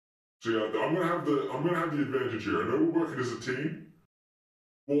So yeah, I'm gonna have the advantage here. I know we're working as a team.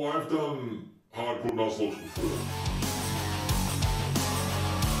 Well, I've done hardcore Nuzlocke before.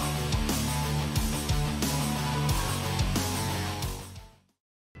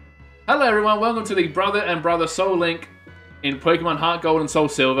 Hello everyone, welcome to the Brother and Brother SOULLINK in Pokemon Heart Gold and Soul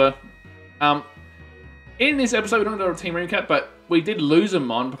Silver. In this episode, we don't do a team recap, but we did lose a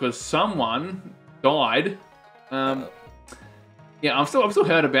Mon because someone died. Yeah, I'm still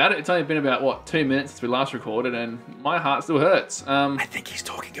hurt about it. It's only been about, what, 2 minutes since we last recorded, and my heart still hurts. I think he's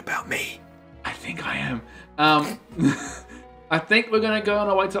talking about me. I think I am. I think we're going to go on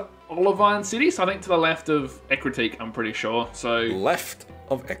our way to Olivine City, so I think to the left of Ecruteak, I'm pretty sure. So left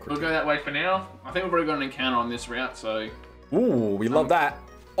of Ecruteak. We'll go that way for now. I think we've already got an encounter on this route, so... Ooh, we love that.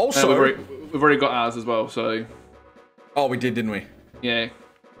 Also... We've already got ours as well, so... Oh, we did, didn't we? Yeah.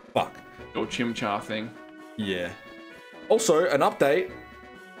 Fuck. Or Chimchar thing. Yeah. Also, an update.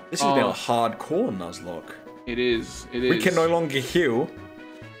 This is now a hardcore Nuzlocke. It is. It is. We can no longer heal.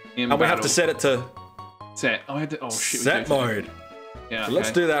 And we have to set it to... Set. Oh, I had to... Oh, shit. Set mode. Yeah, so let's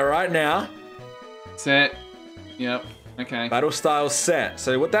do that right now. Set. Yep. Okay. Battle style set.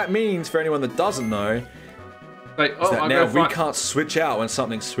 So what that means for anyone that doesn't know... Wait, is that now we can't switch out when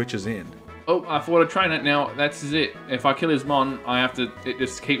something switches in. Oh, I thought I'd train it now. That's it. If I kill his Mon, I have to... It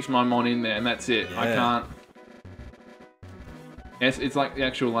just keeps my Mon in there, and that's it. Yeah. I can't... Yes, it's like the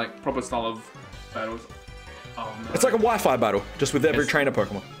actual, like, proper style of battles. Oh, no. It's like a Wi-Fi battle, just with every trainer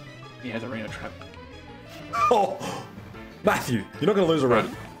Pokemon. He has arena trap. Oh! Matthew, you're not going to lose a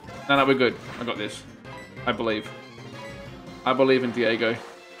run. No, we're good. I got this. I believe. I believe in Diego.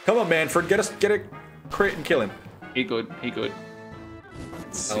 Come on, Manfred. Get a crit and kill him. He good.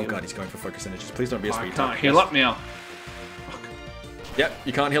 Oh god, he's going for focus energies. Please don't be a speed type. I can't heal up now. Fuck. Yep,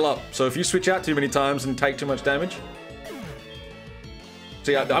 you can't heal up. So if you switch out too many times and take too much damage.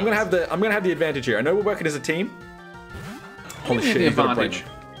 So yeah, I'm gonna have the advantage here. I know we're working as a team. Holy shit, the advantage.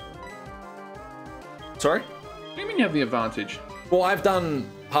 Sorry? What do you mean you have the advantage? Well, I've done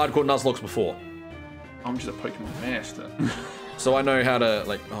hardcore Nuzlocke before. I'm just a Pokemon master. So I know how to,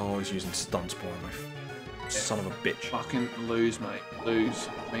 like, oh, he's using stun spawn. Son of a bitch. Fucking lose, mate. Lose.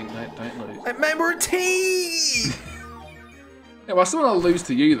 I mean, don't lose. Hey, man, we're a team! Yeah, well, I still want to lose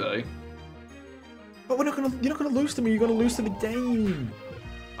to you, though. But you're not gonna lose to me, you're gonna lose to the game.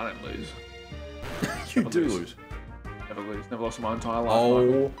 I don't lose. You do lose. Never lose. Never lost my entire life.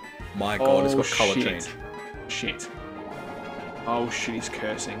 Oh my god, it's got colour change. Shit. Oh shit, he's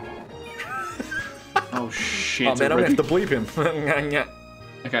cursing. Oh shit. Oh man, I'm gonna have to bleep him.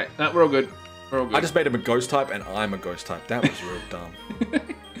 Okay, no, we're all good. We're all good. I just made him a ghost type and I'm a ghost type. That was real dumb.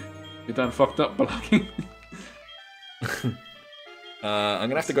 You're done fucked up, Blacking. I'm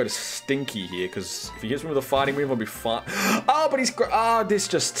gonna have to go to Stinky here, because if he hits me with a fighting move, I'll be fine. Oh, but he's... Oh, this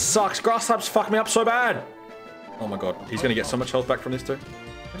just sucks. Grass types fuck me up so bad. Oh my god, he's gonna get so much health back from this too.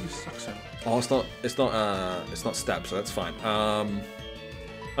 Oh, it's not stab, so that's fine. I'm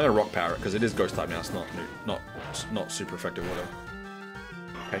gonna rock power it, because it is ghost type now. It's not super effective, whatever.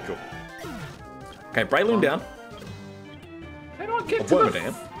 Okay, cool. Okay, Breloom down. How do I get to the...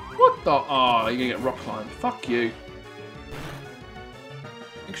 down. What the... Oh, you're gonna get rock climb. Fuck you.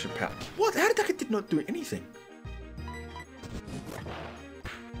 Power. What? How did that did not do anything?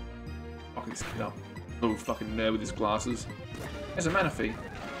 Fuck this kid up. Little fucking nerd with his glasses. There's a Manaphy.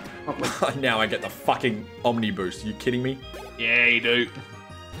 Now I get the fucking Omni boost. Are you kidding me? Yeah, you do.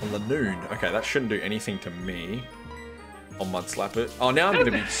 On the noon. Okay, that shouldn't do anything to me. I'll mud slap it. Oh, now I'm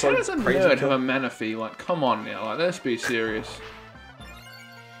gonna be so crazy. How does a nerd have a Manaphy? Like, come on now. Like, let's be serious.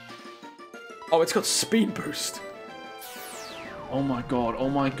 Oh, it's got speed boost. Oh my god, oh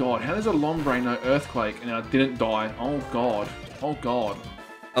my god. How does a Lombre know Earthquake and I didn't die? Oh god. Oh god.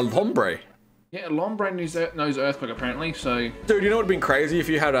 A Lombre? Yeah, a Lombre knows Earthquake apparently, so... Dude, you know what would have been crazy if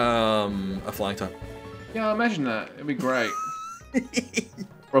you had a flying type? Yeah, imagine that. It'd be great.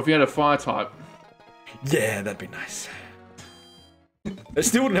 Or if you had a fire type. Yeah, that'd be nice. It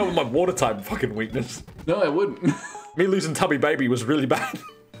still wouldn't help with my water type fucking weakness. No, it wouldn't. Me losing Tubby Baby was really bad.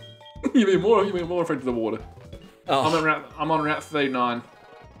 You'd be more afraid of the water. Oh. I'm on route 39.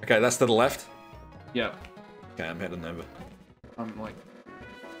 Okay, that's to the left? Yep. Okay, I'm heading over. I'm like...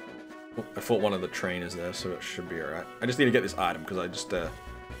 Oh, I fought one of the trainers there, so it should be alright. I just need to get this item, because I just, want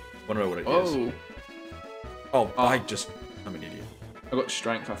to know what it is. Oh, I'm an idiot. I got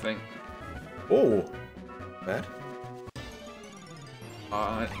strength, I think. Oh! Bad?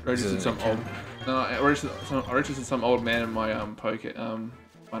 I registered some old... No, I registered some old man in my,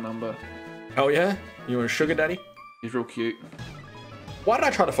 my number. Oh yeah? You want a sugar daddy? He's real cute. Why did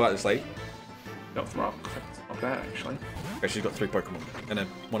I try to fight this lady? Got throw up. Not bad, actually. Okay, she's got 3 Pokemon. And then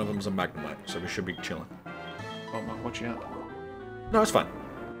one of them's a Magnemite, so we should be chilling. Oh my, watch out. No, it's fine.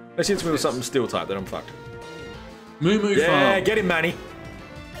 Let's hit me with something steel type, then I'm fucked. Moo Moo Farm. Yeah, get him, Manny.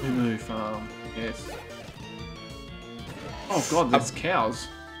 Moo Moo Farm. Yes. Oh god, there's cows.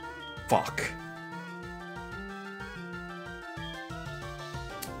 Fuck.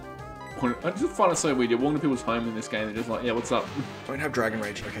 I just find it so weird. You're walking to people's home in this game and they're just like, yeah, what's up? Don't have Dragon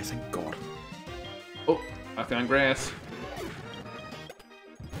Rage. Okay, thank God. Oh, I found grass.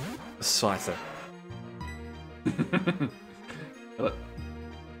 Scyther.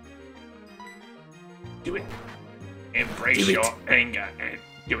 Do it. Embrace your anger and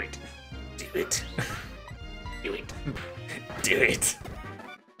do it. Do it. Do it. Do it.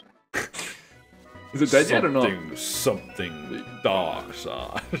 Is it dead yet or not? Something dark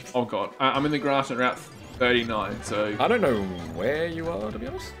side. Oh god, I'm in the grass at Route 39, so... I don't know where you are, to be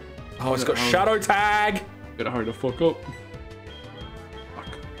honest. Oh, it's got Shadow Tag! Better hurry the fuck up.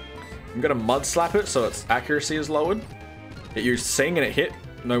 Fuck. I'm gonna Mud Slap it so its accuracy is lowered. It used Sing and it hit,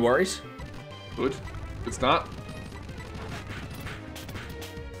 no worries. Good. Good start.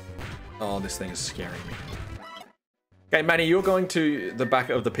 Oh, this thing is scaring me. Okay, Manny, you're going to the back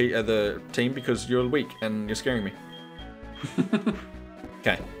of the team because you're weak and you're scaring me.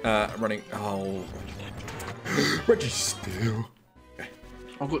 Okay, running. Oh, Reggie still. Okay.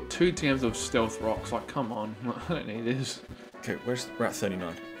 I've got 2 TMs of stealth rocks. Like, come on, I don't need this. Okay, where's Route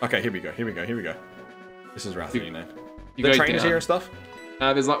 39? Okay, here we go. Here we go. Here we go. This is Route 39. You The go trainers down. here and stuff.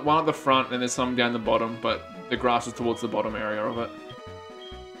 There's like one at the front and there's some down the bottom, but the grass is towards the bottom area of it.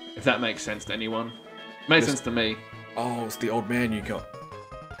 If that makes sense to anyone. Makes sense to me. Oh, it's the old man you got.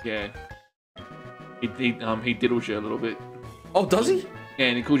 Yeah. He diddles you a little bit. Oh, does he? Yeah,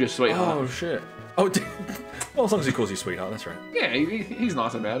 and he calls you sweetheart. Oh shit. Oh, well, as long as he calls you sweetheart, that's right. Yeah, he's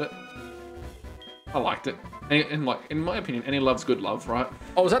nice about it. I liked it. And like, in my opinion, any love's good love, right?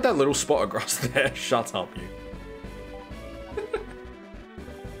 Oh, was that little spot of grass there? Shut up, you.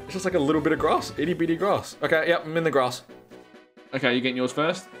 It's just like a little bit of grass. Itty bitty grass. Okay, yep, I'm in the grass. Okay, you getting yours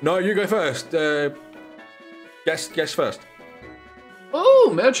first? No, you go first. Guess first.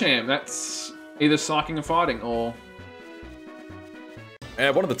 Oh, Medicham. That's either psyching or fighting, or... Yeah,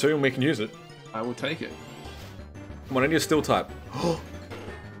 one of the two, and we can use it. I will take it. Come on, I need a steel type.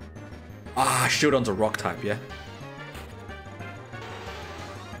 Ah, Shieldon's a rock type, yeah?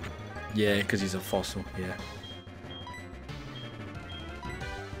 Yeah, because he's a fossil, yeah.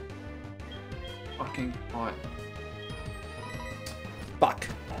 Fucking fight. Fuck.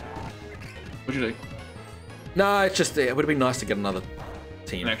 What'd you do? No, it's just, it would have been nice to get another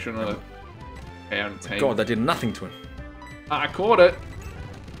team. An extra another team. God, that did nothing to him. I caught it.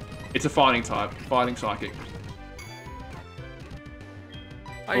 It's a fighting type. Fighting psychic.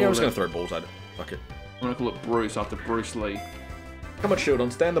 Oh, yeah, I was going to throw balls at it. Fuck it. I'm going to call it Bruce after Bruce Lee. Come on,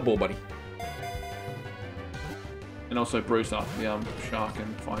 Shieldon, stand the ball, buddy. And also Bruce after the shark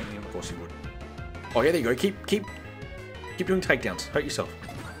and fighting him. Of course he would. Oh, yeah, there you go. Keep doing takedowns. Hurt yourself.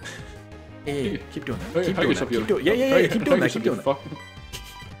 Yeah, keep doing that. Keep doing that. Keep doing it. Yeah. Keep doing that. Keep doing it.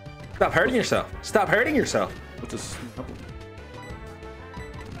 Stop hurting yourself. Stop hurting yourself. What's this?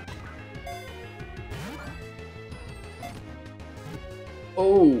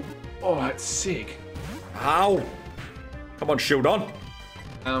 Oh, that's sick. Ow. Come on, Shieldon.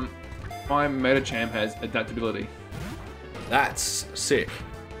 My Medicham has adaptability. That's sick.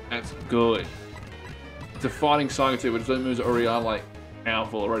 That's good. It's a fighting psychic too, but its moves already are like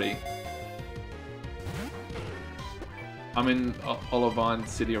powerful already. I'm in Olivine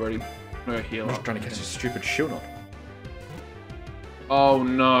City already. I'm gonna heal I'm up. just trying to catch this stupid Shieldon. Oh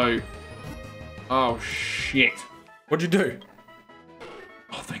no. Oh shit. What'd you do?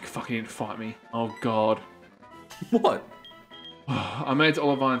 Oh, thank fuck he didn't fight me. Oh god. What? I made it to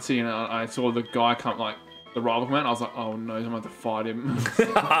Olivine City and I saw the guy come, like, the rival come out and I was like, oh no, I'm gonna have to fight him.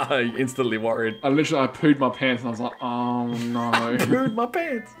 Instantly worried. I pooed my pants and I was like, oh no. Pooed my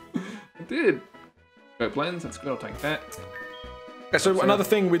pants. I did. Go blends, that's good, I'll take that. Okay, so another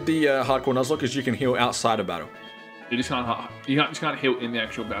thing with the hardcore Nuzlocke is you can heal outside of battle. You just can't heal in the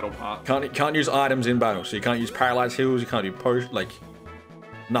actual battle part. Can't use items in battle, so you can't use paralyzed heals, you can't do post, like,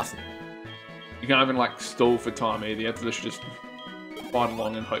 nothing. You can't even like stall for time either. You have to just fight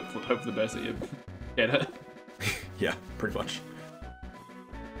along and hope for the best that you get it. Yeah, pretty much.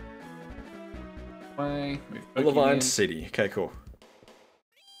 Olivine City. Okay, cool.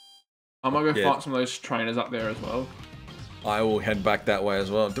 I'm gonna go fight some of those trainers up there as well. I will head back that way as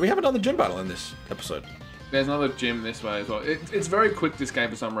well. Do we have another gym battle in this episode? There's another gym this way as well. It's very quick, this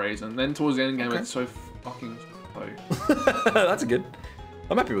game, for some reason. Then towards the end game, it's so fucking slow. That's good.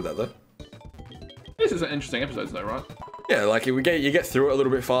 I'm happy with that, though. This is an interesting episode, though, right? Yeah, like you get through it a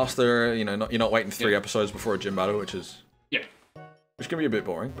little bit faster. You know, you're not waiting 3 episodes before a gym battle, which can be a bit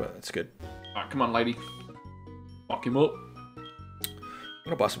boring, but it's good. Alright, come on, lady. Fuck him up. I'm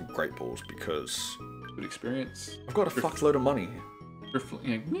gonna buy some great balls because Good experience. I've got a fuckload of money.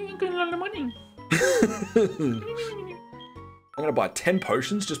 Yeah, I've got a lot of money. I'm gonna buy 10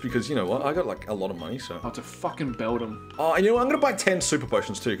 potions just because, you know what, I got like a lot of money, so. Oh, to fucking belt him. Oh, and you know what, I'm gonna buy 10 super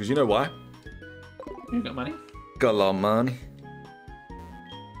potions too, because you know why? You got money? Got a lot of money.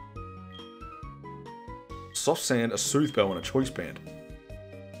 Soft sand, a soothe bell, and a choice band.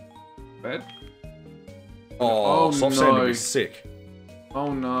 Bad? Oh, soft sand would be sick.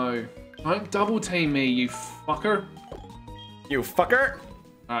 Oh no. Don't double team me, you fucker. You fucker!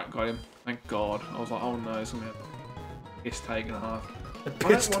 Alright, got him. Thank God. I was like, oh no, it's gonna be a piss take and a half. A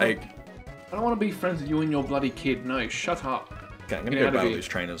piss take. I don't want to be friends with you and your bloody kid. No, shut up. Okay, I'm gonna go battle these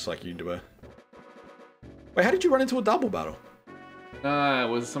trainers like you do. Wait, how did you run into a double battle? It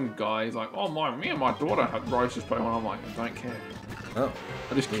was some guy. He's like, oh me and my daughter had roasted Pokemon. I'm like, I don't care. Oh.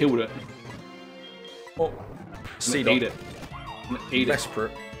 I just killed it. Oh. Eat it. Eat it.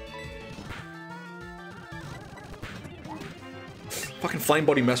 Desperate. Fucking flame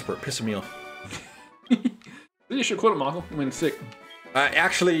body Mesprit, pissing me off. You should call it, Michael. I mean, sick.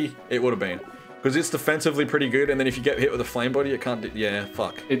 Actually, it would have been. Because it's defensively pretty good, and then if you get hit with a flame body, it can't do... Yeah,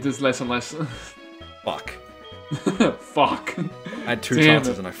 fuck. It does less and less. Fuck. Fuck. I had 2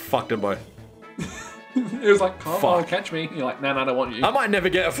 chances and I fucked it both. It was like, oh, catch me. You're like, no, I don't want you. I might never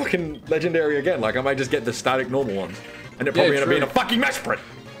get a fucking legendary again. Like, I might just get the static normal ones. And it probably end up being a fucking Mesprit.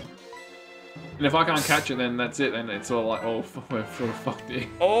 And if I can't catch it, then that's it. Then it's all like, oh, we're sort of fucked here.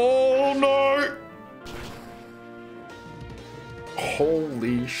 Oh, no!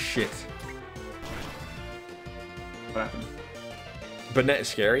 Holy shit. What happened? Burnett is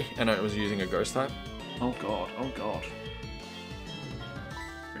scary, and I was using a ghost type. Oh god, oh god.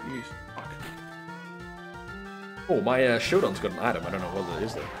 Great news. Fuck. Oh, my Shieldon's got an item. I don't know what it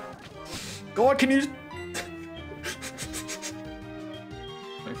is though. God, can you...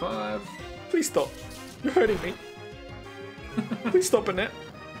 25. Please stop. You're hurting me. Please stop, Burnett.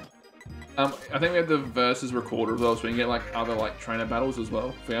 I think we have the versus recorder as well, so we can get like other like trainer battles as well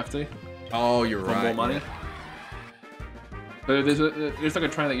if we have to. Oh, you're for right. more money. So there's like a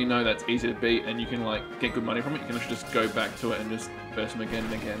trainer that you know that's easy to beat, and you can like get good money from it. You can actually just go back to it and just verse them again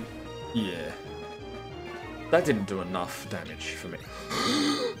and again. Yeah. That didn't do enough damage for me.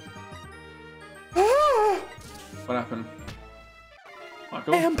 What happened?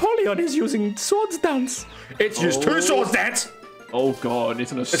 Michael? Empoleon is using Swords Dance. It's used 2 Swords Dance. Oh god,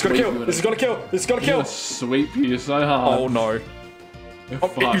 it's gonna sweep you. This is gonna kill. This is gonna kill. It's gonna sweep you so hard. Oh no.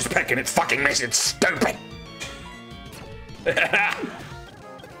 Oh, it used Peck and it's fucking missing. It's stupid.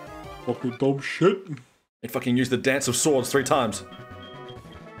 Fucking dumb shit. It fucking used the Dance of Swords 3 times.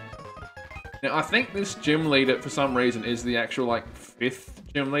 Now I think this gym leader for some reason is the actual like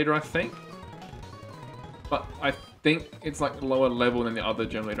 5th gym leader, I think. But I think it's like lower level than the other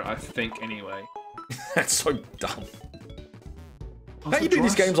gym leader, I think anyway. That's so dumb. How you do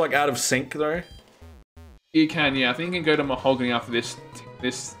these games like out of sync though? You can, yeah. I think you can go to Mahogany after this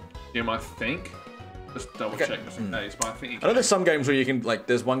gym, I think. Just double check just in case, but I think you can. I know there's some games where you can, like,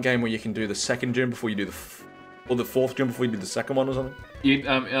 there's one game where you can do the 2nd gym before you do or the 4th gym before you do the 2nd one or something. You,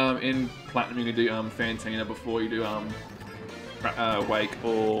 in Platinum you can do Fantina before you do Wake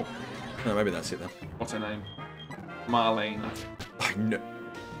or... No, maybe that's it then. What's her name? Marlene. I know.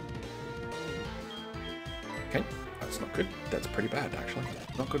 Okay, that's not good. That's pretty bad, actually.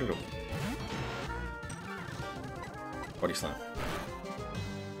 Not good at all. Body slam.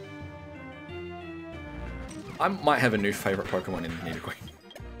 I might have a new favorite Pokemon in Nidoqueen.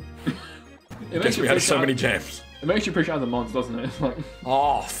 Guess we had so many jams. It makes you appreciate the mods, doesn't it? It's like...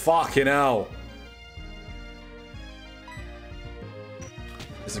 Oh, fucking hell.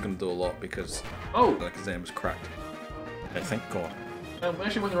 This is going to do a lot because the exam is cracked. Okay, thank God. We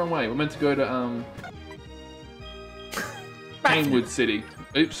actually went the wrong way. We're meant to go to Canewood City.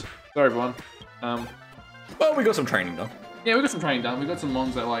 Oops. Sorry, everyone. Well, we got some training done. Yeah, we got some training done. We got some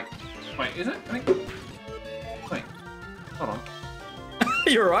mons that like... Wait, is it? I think... Wait. Hold on.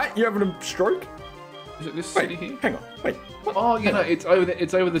 You're right. You having a stroke? Is it this city here? Hang on. Wait. What? Oh, you know, it's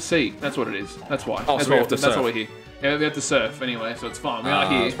over the sea. That's what it is. That's why. Oh, that's so we have to surf. That's why we're here. Yeah, we have to surf anyway, so it's fine. We are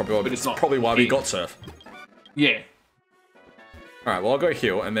here, that's probably why, but it's not. Probably why we got surf. Yeah. All right. Well, I'll go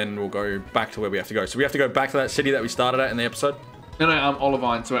heal, and then we'll go back to where we have to go. So we have to go back to that city that we started at in the episode. No,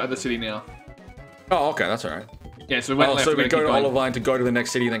 Olivine. So we're at the city now. Oh, okay. That's all right. Yeah. So we went left. So we go to Olivine to go to the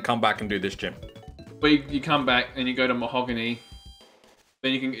next city, then come back and do this gym. But you come back and you go to Mahogany.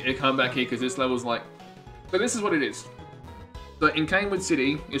 Then you come back here because this level's like... So this is what it is. So in Canewood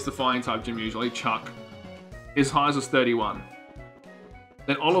City is the fighting type gym usually, Chuck. His highest was 31.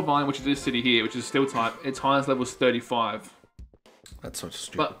 Then Olivine, which is this city here, which is steel type, its highest level is 35. That's so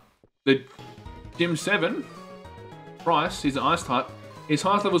stupid. But the Gym 7, Bryce, he's an ice type, his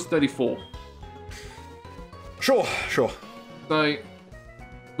highest level is 34. Sure. So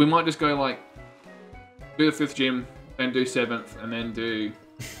we might just go like, do the 5th gym, then do 7th, and then do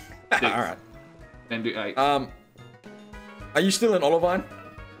 6th. Alright. Then do 8th. Are you still in Olivine?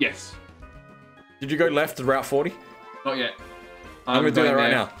 Yes. Did you go left to Route 40? Not yet. I'm gonna do that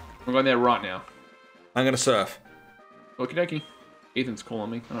right now. I'm going there right now. I'm gonna surf. Okie dokie. Ethan's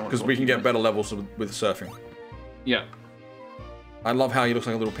calling me. Because we can get better levels with surfing. Yeah. I love how he looks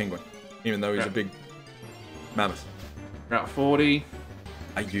like a little penguin, even though he's a big mammoth. Route 40.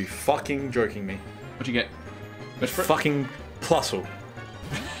 Are you fucking joking me? What'd you get? Fucking Plusle.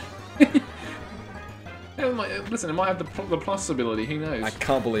 Listen, it might have the plus ability. Who knows? I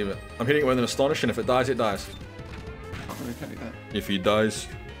can't believe it. I'm hitting it with an Astonish, and if it dies, it dies. I'm gonna tell you that. If he dies,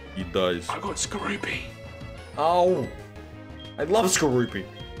 he dies. I got Skorupi. Oh! I love Skorupi.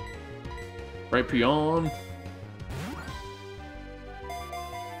 Rapion.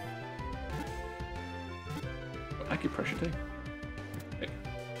 Acupressure too. Hey.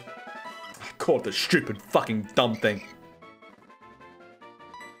 I caught the stupid fucking dumb thing.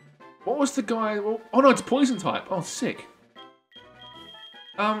 What was the guy? Oh no, it's poison type. Oh, sick.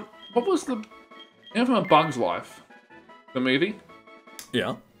 What was the? You know, from A Bug's Life, the movie.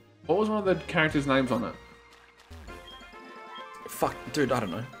 Yeah. What was one of the characters' names on it? Fuck, dude, I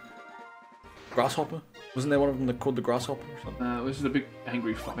don't know. Grasshopper? Wasn't there one of them that called the Grasshopper or something? This is a big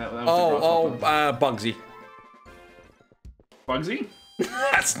angry fuck. That was the Grasshopper. Bugsy. Bugsy?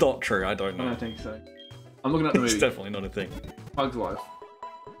 That's not true. I don't know. I don't think so. I'm looking at the movie. It's definitely not a thing. Bug's Life.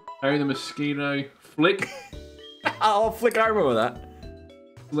 Harry the Mosquito. Flick. Oh, Flick, I remember that.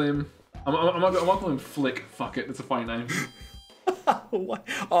 Slim. I'm not calling him Flick. Fuck it, that's a funny name. What?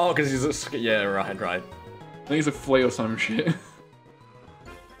 Oh, because he's a... Yeah, right. I think he's a flea or some shit.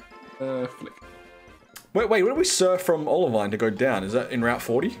 Flick. Wait, where do we surf from Olivine to go down? Is that in Route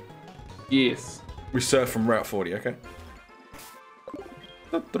 40? Yes. We surf from Route 40, okay.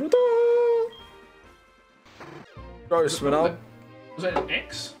 Go, Spinel. Was that an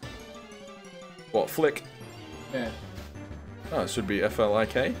X? What, Flick? Yeah. Oh, it should be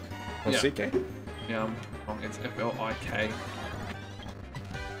F-L-I-K? Or Yeah. C-K? Yeah, I'm wrong. It's F-L-I-K.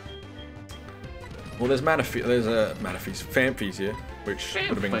 Well, there's Phanpys here, which would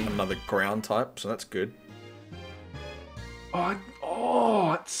have been Phanpy. another ground type, so that's good.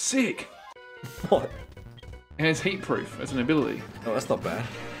 Oh, it's sick. What? It has heat proof as an ability. Oh, that's not bad.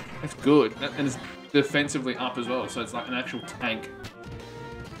 That's good. And it's defensively up as well, so it's like an actual tank.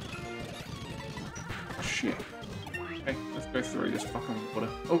 Oh, shit. Okay, let's go through this fucking water.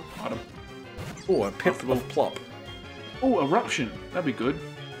 Oh, item. Oh, a Pip of Plop. Oh, Eruption. That'd be good.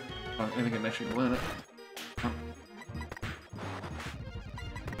 I don't think I can actually learn it.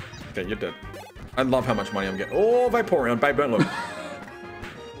 Okay, you're dead. I love how much money I'm getting. Oh, Vaporeon, babe, don't look.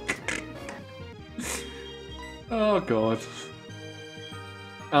 Oh, God.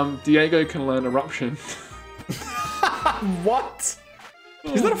 Diego can learn Eruption. What?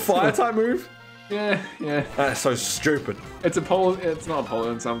 Is that a fire type move? Yeah. That's so stupid. It's not a pole, it's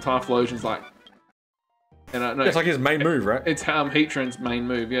Typhlosion's like... No, It's like his main move, right? It's Heatran's main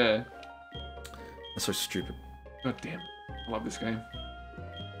move, yeah. That's so stupid. God damn. I love this game.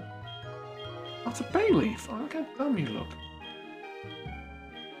 Oh, it's a Bayleaf. Oh, look how dumb you look.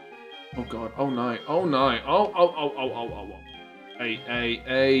 Oh god. Oh no. Oh no. Oh.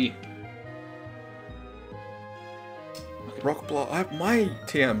 Hey. Rock Block. My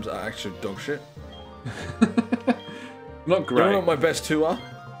TMs are actually dog shit. Not great. You know what my best two are?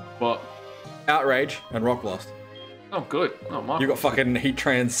 What? Outrage and Rock Blast. Oh, good. Not my You got fucking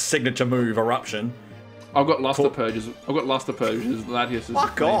Heatran's signature move, Eruption. I've got Luster Purges. Latias's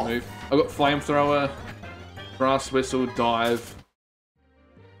Fuck main off. move. I've got Flamethrower, Grass Whistle, Dive.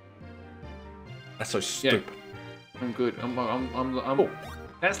 That's so stupid. Yeah. I'm good. I'm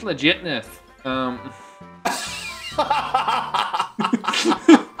That's legitness.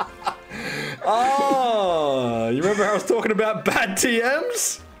 Oh, you remember I was talking about bad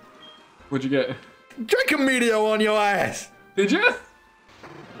TMs? What'd you get? Drink a Meteor on your ass. Did you?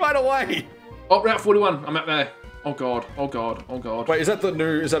 Right away. Oh, Route 41. I'm out there. Oh god. Wait, is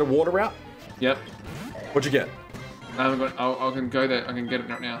that a water route? Yep. What'd you get? I can go there. I can get it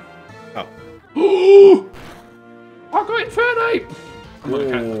right now. Oh. I got Infernape!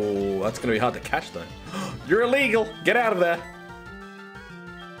 Oh, that's gonna be hard to catch though. You're illegal. Get out of there.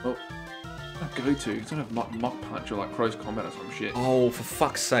 Oh. Go to. It's not a mock punch or like close combat or some shit. Oh, for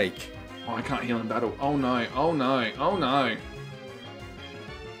fuck's sake. Oh, I can't heal in battle. Oh no. Oh no. Oh no.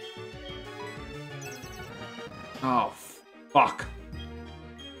 Oh, fuck.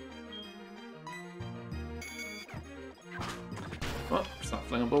 Oh, start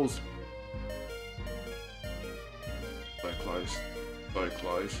flinging balls. So close. So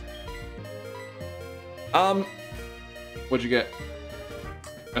close. What'd you get?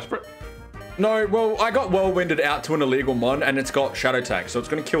 Desperate? No, well, I got whirlwinded out to an illegal mon, and it's got shadow tag, so it's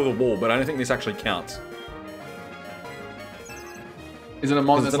going to kill the wall, but I don't think this actually counts. Is it a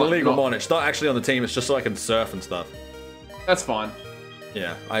mon? It's an illegal mon. It's not actually on the team. It's just so I can surf and stuff. That's fine.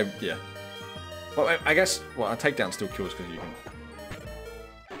 Yeah, yeah. Well, I guess. Well, a takedown still kills because you can.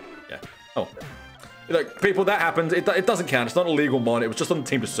 Yeah. Oh. Look, people, that happens. It doesn't count. It's not an illegal mon. It was just on the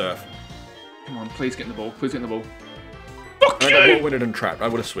team to surf. Come on, please get in the ball. Please get in the ball. Fuck you! I got whirlwinded and trapped. I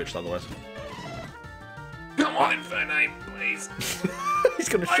would have switched otherwise. Come on, Inferno, please. He's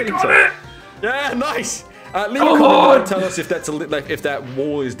gonna shit himself. It. Yeah, nice. Leave a comment and tell us if that's if that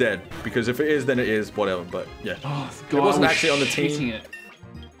wall is dead. Because if it is, then it is whatever. But yeah, God, it wasn't actually on the team. It.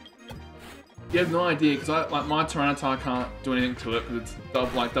 You have no idea because like my Tyranitar can't do anything to it because it's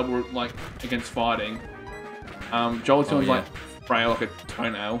double against fighting. Jolteon's like frail like a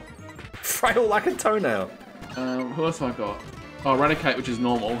toenail. Frail like a toenail. Who else have I got? Oh, Eradicate, which is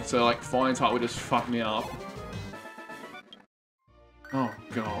normal. So like fighting type would just fuck me up. Oh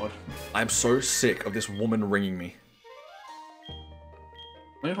god. I'm so sick of this woman ringing me.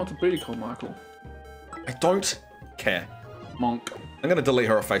 I don't want to booty call Michael. I don't care. Monk. I'm gonna delete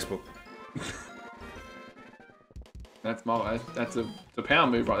her off Facebook. That's a power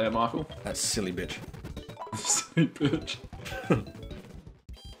move right there, Michael. That's silly bitch. Silly bitch.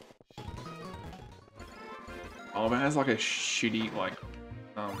 Oh man, that's like a shitty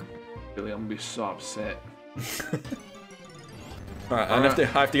Billy, I'm gonna be so upset. Alright, I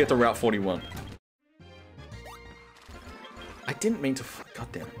have to get to Route 41. I didn't mean to. God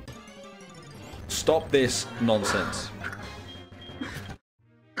damn it. Stop this nonsense.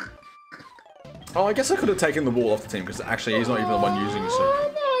 Oh, I guess I could have taken the wall off the team because actually he's not even the one using it. So.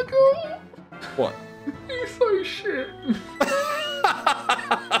 Oh my god! What? He's so shit.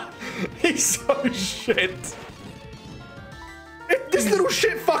 He's so shit. This little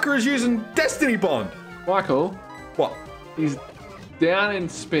shit fucker is using Destiny Bond. Michael. What? He's down in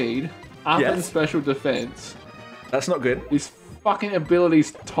speed, up in special defense. That's not good. His fucking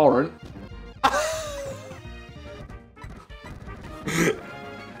abilities torrent.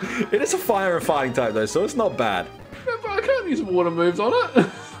 It is a fire and fighting type though, so it's not bad. Yeah, but I can't use water moves on it.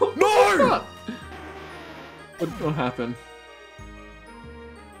 No! What happened?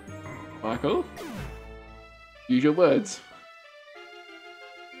 Michael? Use your words.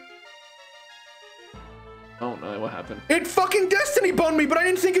 Oh no, what happened? It fucking Destiny Bond me, but I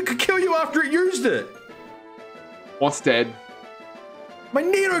didn't think it could kill you after it used it. What's dead? My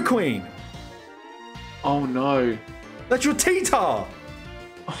Nidoqueen. Oh no. That's your T-Tar.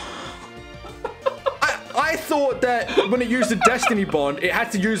 I thought that when it used a Destiny Bond, it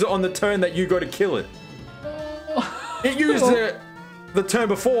had to use it on the turn that you go to kill it. It used it the turn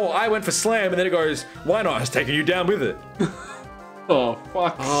before. I went for Slam, and then it goes, why not? I was taking you down with it. Oh,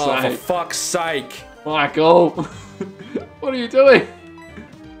 fuck's sake. For fuck's sake. Michael. What are you doing?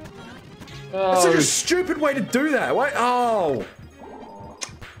 That's such a stupid way to do that. Why? Oh.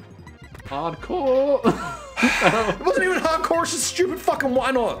 Hardcore. It wasn't even hardcore, it's just stupid fucking why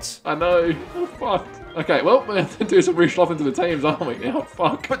nots. I know. Oh, fuck. Okay, well, we have to do some reshuffling to the teams, aren't we? Oh,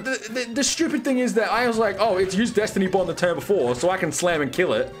 fuck. But the stupid thing is that I was like, oh, it's used Destiny Bond the turn before, so I can slam and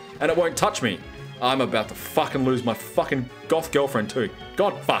kill it, and it won't touch me. I'm about to fucking lose my fucking goth girlfriend too.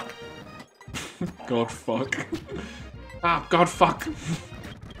 God fuck. God fuck. Ah, God fuck.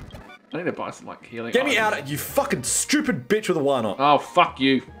 I need to buy some, like, healing Get me out of you fucking stupid bitch with a why not. Oh, fuck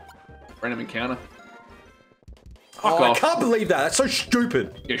you. Random encounter. Fuck off. I can't believe that. That's so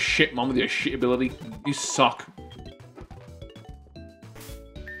stupid. You shit mom with your shit ability. You suck.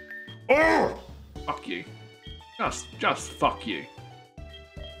 Oh! Fuck you. Just fuck you.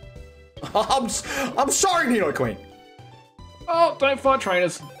 I'm sorry, Nidoqueen. Oh, don't fight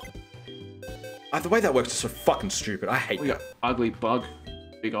trainers. The way that works is so fucking stupid. I hate that. Ugly bug.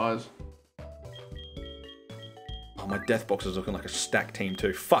 Big eyes. Oh, my death box is looking like a stacked team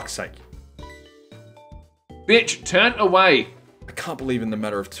too. Fuck's sake. Bitch, turn away. I can't believe in the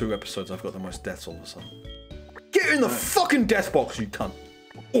matter of 2 episodes I've got the most deaths all of a sudden. Get in the fucking death box, you cunt.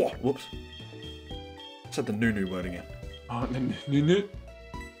 Oh, whoops. I said the new word again. Oh,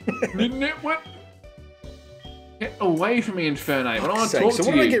 what? Get away from me, Infernape. I don't want to Sake, talk so to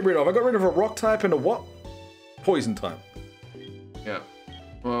what did I you. get rid of? I got rid of a rock type and a what? Poison type. Yeah.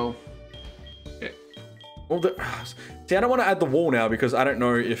 Well. Yeah. Well, see, I don't want to add the wall now because I don't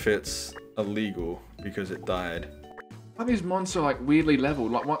know if it's illegal because it died. Why are these monsters like weirdly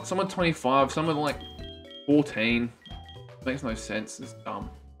leveled? Like what? Some are 25, some are like 14. Makes no sense. It's dumb.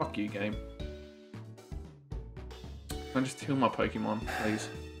 Fuck you, game. Can I just heal my Pokemon, please?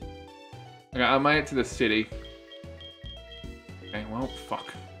 Okay, I made it to the city. Okay, well,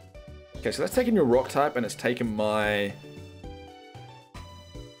 fuck. Okay, so that's taking your rock type and it's taken my...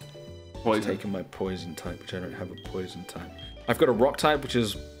 Poison. It's taken my poison type, which I don't have a poison type. I've got a rock type, which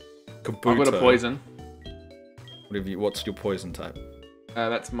is Kabuto. I've got a poison. What's your poison type?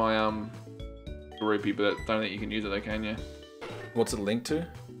 That's my, rupee, but I don't think you can use it though, can you? What's it linked to?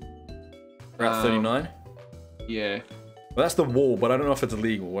 Route 39? Yeah. Well, that's the wall, but I don't know if it's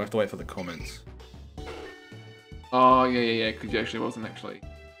illegal. We'll have to wait for the comments. Oh, yeah, because he actually wasn't actually.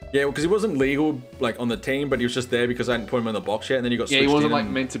 Yeah, because he wasn't legal, like, on the team, but he was just there because I hadn't put him in the box yet, and then he got switched in. Yeah, he wasn't, like,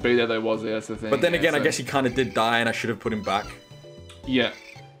 meant to be there, though, was he? That's the thing. But then again, so... I guess he kind of did die, and I should have put him back. Yeah.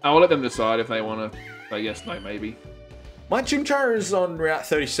 I'll let them decide if they want to say yes, no, maybe. My Chimchar is on Route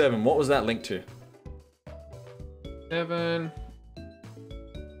 37. What was that linked to? 7.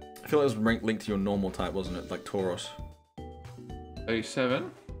 I feel like it was linked to your normal type, wasn't it? Like Tauros. 37?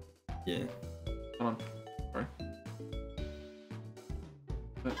 Yeah. Come on. Sorry.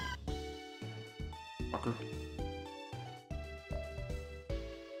 Fucker.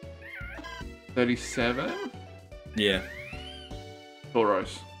 37? Yeah.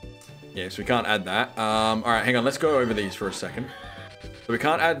 Tauros. Yeah, so we can't add that. Alright, hang on, let's go over these for a second. So we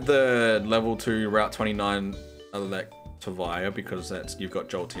can't add the level 2 Route 29 Electivire because you've got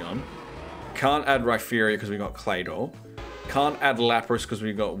Jolteon. Can't add Rhypheria because we got Claydol. Can't add Lapras because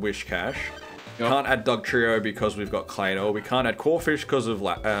we've got Wishcash. Yep. Can't add Dugtrio because we've got Claydol. We can't add Corphish because of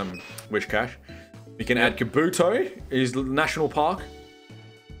Wishcash. We can add Kabuto. Is National Park.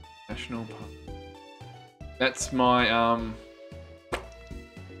 National Park. That's my,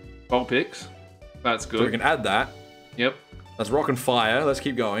 Vulpix. That's good. So we can add that. Yep. That's Rock and Fire. Let's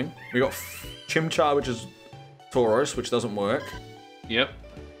keep going. We got Chimchar, which is Tauros, which doesn't work. Yep.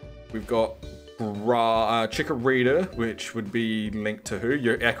 We've got Chikorita, which would be linked to who?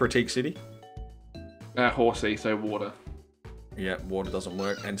 Your Aquatique City. Horsey, so water. Yeah, water doesn't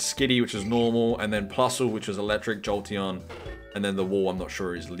work. And Skitty, which is normal. And then Plusle, which is electric. Jolteon. And then the wall, I'm not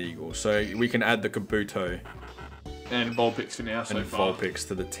sure, is legal. So we can add the Kabuto. And Vulpix for now, so and far. Vulpix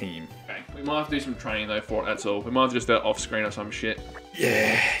to the team. Okay. We might have to do some training, though, for it, that's all. We might have to just do it off-screen or some shit.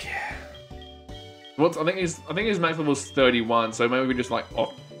 Yeah. I think his max level is 31, so maybe we just, like,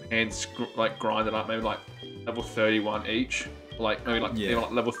 offhand, like, grind it up. Maybe, like, level 31 each. Like, maybe, like, even,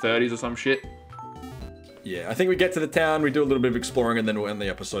 like, level 30s or some shit. Yeah, I think we get to the town, we do a little bit of exploring, and then we'll end the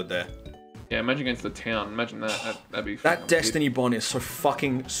episode there. Yeah, imagine going to the town. Imagine that. That'd be That Destiny bond is so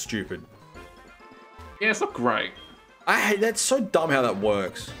fucking stupid. Yeah, it's not great. I hate that's so dumb how that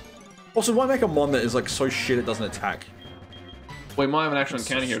works. Also, why make a mon that is like so shit it doesn't attack? We might have an actual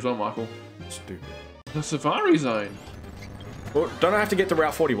encounter here as well, Michael. Stupid. The Safari Zone. Well, don't I have to get to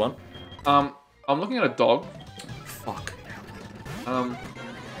Route 41? I'm looking at a dog. Fuck.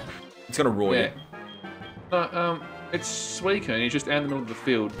 It's It's gonna roar you. No, it's Suicune. He's just out in the middle of the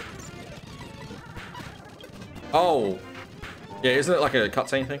field. Oh. Yeah, isn't it like a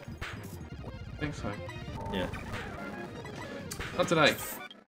cutscene thing? I think so. Yeah. Not today.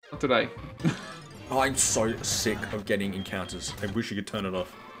 Not today. Oh, I'm so sick of getting encounters. I wish you could turn it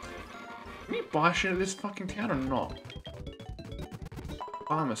off. Can you buy shit at this fucking town or not?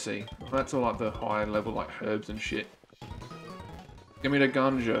 Pharmacy. That's all like the high level like herbs and shit. Give me the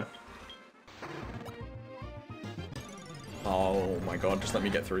ganja. Oh my god, just let me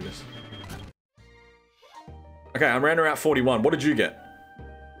get through this. Okay, I'm round Route 41. What did you get?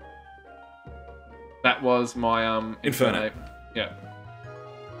 That was my Infernape. Yeah.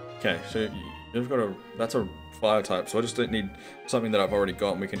 Okay, so you've got that's a fire type, so I just don't need something that I've already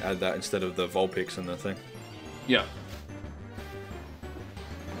got, and we can add that instead of the Vulpix and the thing. Yeah.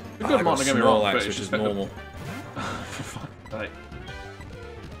 It's a good mod, don't get me wrong, but it's which just is normal. For fuck's sake.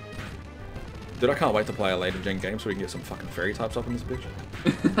 Dude, I can't wait to play a later gen game so we can get some fucking fairy types up in this bitch.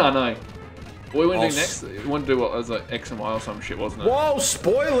 I know. What we want to do next? We want to do what was like X and Y or some shit, wasn't it? Whoa,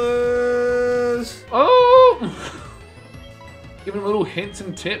 spoilers! Oh! Giving little hints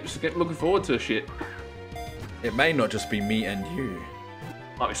and tips. Get looking forward to shit. It may not just be me and you.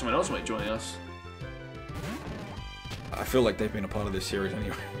 Might be someone else might join us. I feel like they've been a part of this series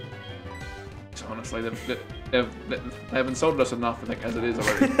anyway. Honestly, they've insulted us enough, I think, as it is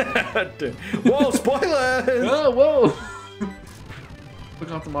already. Whoa, spoilers! Oh, whoa!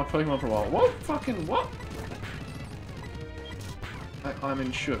 Look after my Pokemon for a while. What? Fucking what? I'm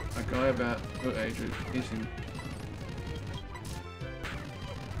in shook. A guy about your age is in...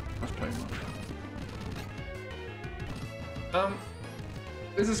 That's Pokemon.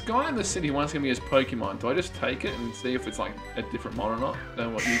 There's this guy in the city who wants to give me his Pokemon. Do I just take it and see if it's like a different mon or not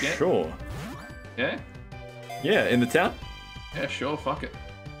than what you get? Sure. Yeah? Yeah, in the town? Yeah, sure, fuck it.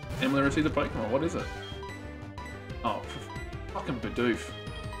 Emily received a Pokemon, what is it? Oh, fucking Bidoof.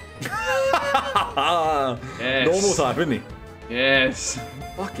 Yes. Normal type, isn't he? Yes.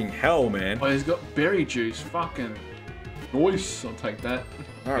 Fucking hell, man. Oh, he's got berry juice, fucking nice, I'll take that.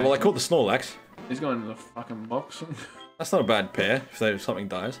 Alright, well I caught the Snorlax. He's going into the fucking box. That's not a bad pair, if something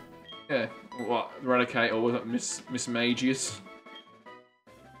dies. Yeah, what, Eradicate, or was it Miss Magius?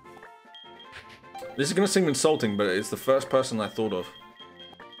 This is gonna seem insulting, but it's the first person I thought of.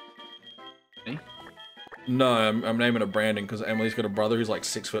 Me? No, I'm naming it Brandon because Emily's got a brother who's like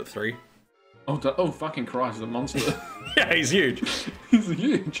 6'3". Oh fucking Christ, he's a monster. Yeah, he's huge. He's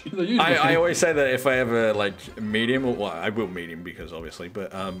huge. He's a huge I always say that if I ever like meet him, well, I will meet him because obviously,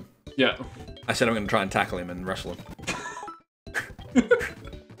 but yeah. I said I'm gonna try and tackle him and wrestle him.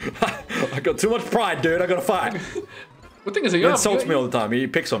 I got too much pride, dude. I gotta fight. The thing is, he insults me all the time. He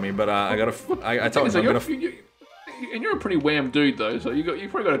picks on me, but I tell him I'm gonna. And you're a pretty wham dude though, so you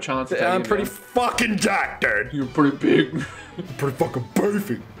probably got a chance to take I'm pretty fucking jacked, dude. You're pretty big. Pretty fucking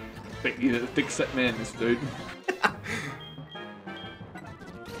beefy. He's a thick set man, this dude.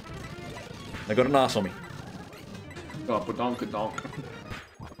 They got an ass on me. Oh, badonka-donk.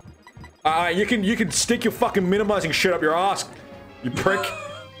 You can stick your fucking minimizing shit up your ass, you prick.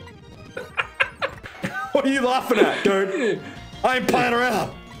 What are you laughing at, dude? I ain't playing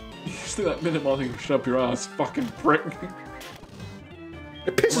around. You still that minimizing shit up your ass, fucking prick.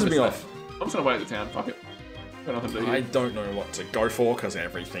 It pisses me off. I'm just gonna wait at the town, fuck it. Got nothing to do here. I don't know what to go for because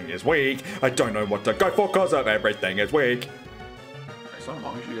everything is weak. I don't know what to go for because everything is weak. So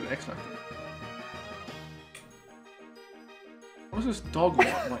long as you get an X Factor. What is this dog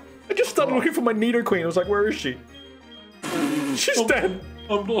want? Like, I just started looking for my Nidoqueen. I was like, where is she? She's dead.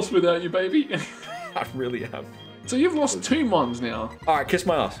 I'm lost without you, baby. I really am. So you've lost 2 mons now. Alright, kiss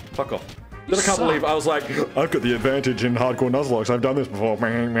my ass. Fuck off. Then I can't believe I was like, I've got the advantage in hardcore Nuzlocke. I've done this before.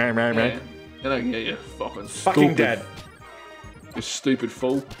 Yeah. Yeah, you fucking fucking dead. You stupid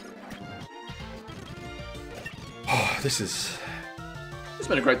fool. Oh, this is... It's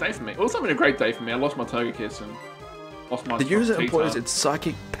been a great day for me. Well, it's not been a great day for me. I lost my Togekiss and lost my... The user employs its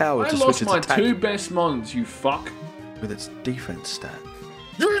psychic power to switch its attack. I lost my 2 best mons, you fuck. With its defense stat.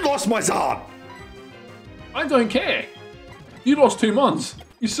 You lost my Zard! I don't care. You lost 2 mons.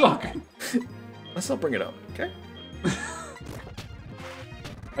 You suck. Let's not bring it up, okay?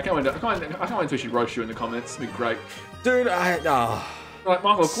 I can't wait until she roasts you in the comments. It'll be great. Dude, Like,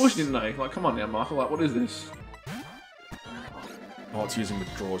 Michael, of course you didn't know. Like, come on now, Michael. Like, what is this? Oh, it's using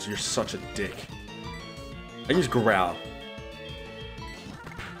withdrawals. You're such a dick. I use Growl.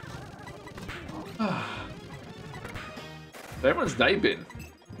 Everyone's day been.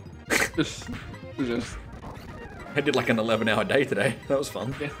 just. I did like an 11-hour day today. That was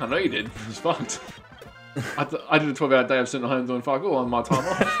fun. Yeah, I know you did. It was fucked. I did a 12-hour day of sitting at home doing fuck all on my time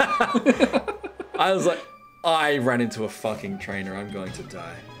off. I was like, I ran into a fucking trainer. I'm going to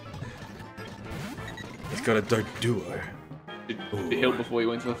die. It's got a Doduo. Did it heal before you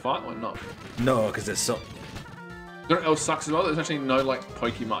went to the fight or not? No, because there's so... You know what else sucks as well? There's actually no, like,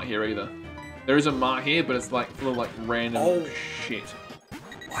 Pokemon here either. There is a Mart here, but it's, like, full of, like, random shit.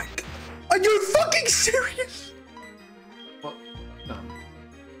 Like... Are you fucking serious? What? No.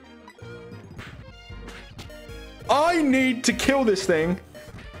 I need to kill this thing.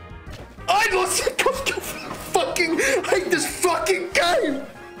 I lost it. Fucking hate this fucking game.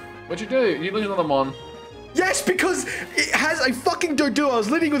 What'd you do? You lose another Mon. Yes, because it has a fucking Doduo. I was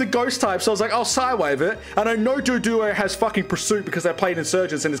leading with a ghost type, so I was like, I'll Psywave it. And I know Doduo has fucking Pursuit because I played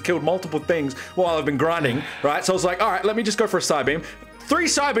Insurgents and has killed multiple things while I've been grinding, right? So I was like, all right, let me just go for a Psybeam. 3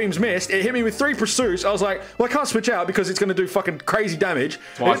 Psybeams missed. It hit me with 3 Pursuits. I was like, well, I can't switch out because it's going to do fucking crazy damage.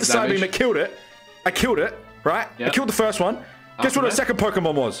 I hit the Psybeam, it killed it. I killed it, right? Yep. I killed the first one. Guess what the second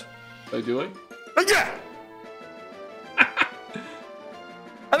Pokemon was? Doduo? Yeah!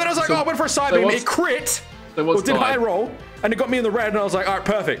 And then I was like, oh, I went for a Psybeam. It crit. It did high roll, and it got me in the red, and I was like, all right,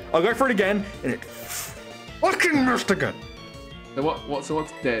 perfect. I'll go for it again, and it fucking missed again. So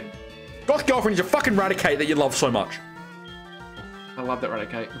what's dead? Goth Girlfriend is your fucking Raticate that you love so much. I love that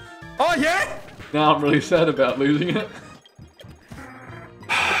Raticate. Oh, yeah? Now I'm really sad about losing it.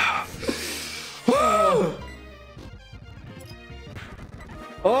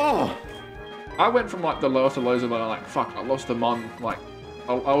 Oh! I went from like the lowest of lows of like, fuck, I lost the Mon. Like,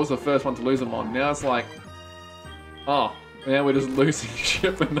 I was the first one to lose a Mon. Now it's like, oh, now we're just losing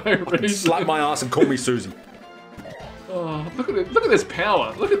shit for no reason. Slap my ass and call me Susie. Oh, look at it! Look at this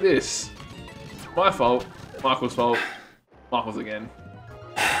power! Look at this! My fault. Michael's fault. Michael's again.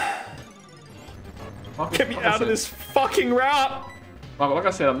 Michael, Get me out of this fucking route! Michael, like I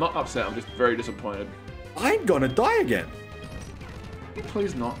said, I'm not upset. I'm just very disappointed. I ain't gonna die again. Can you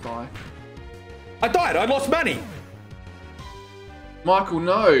please not die? I died. I lost Manny. Michael,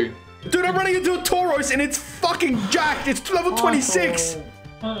 no! Dude, I'm running into a Tauros and it's fucking jacked. It's level 26.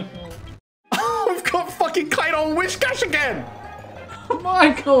 Michael. I've got fucking Kaito Wishcash again.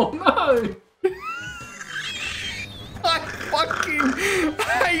 Michael, no! I fucking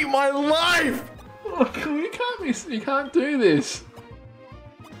hate my life. Michael, you can't do this.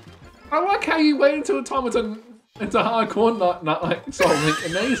 I like how you wait until time it's hardcore not like SOULLINK,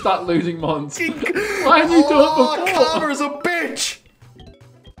 and then you start losing mons. Why didn't you do it before? Karma is a bitch.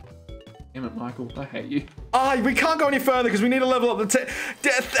 Damn it, Michael, I hate you. We can't go any further because we need to level up the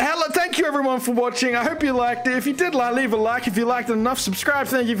thank you everyone for watching. I hope you liked it. If you did like, leave a like. If you liked it enough, subscribe.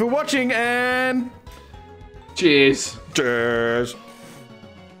 Thank you for watching and cheers. Cheers.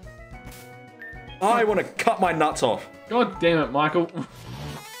 I want to cut my nuts off. God damn it, Michael.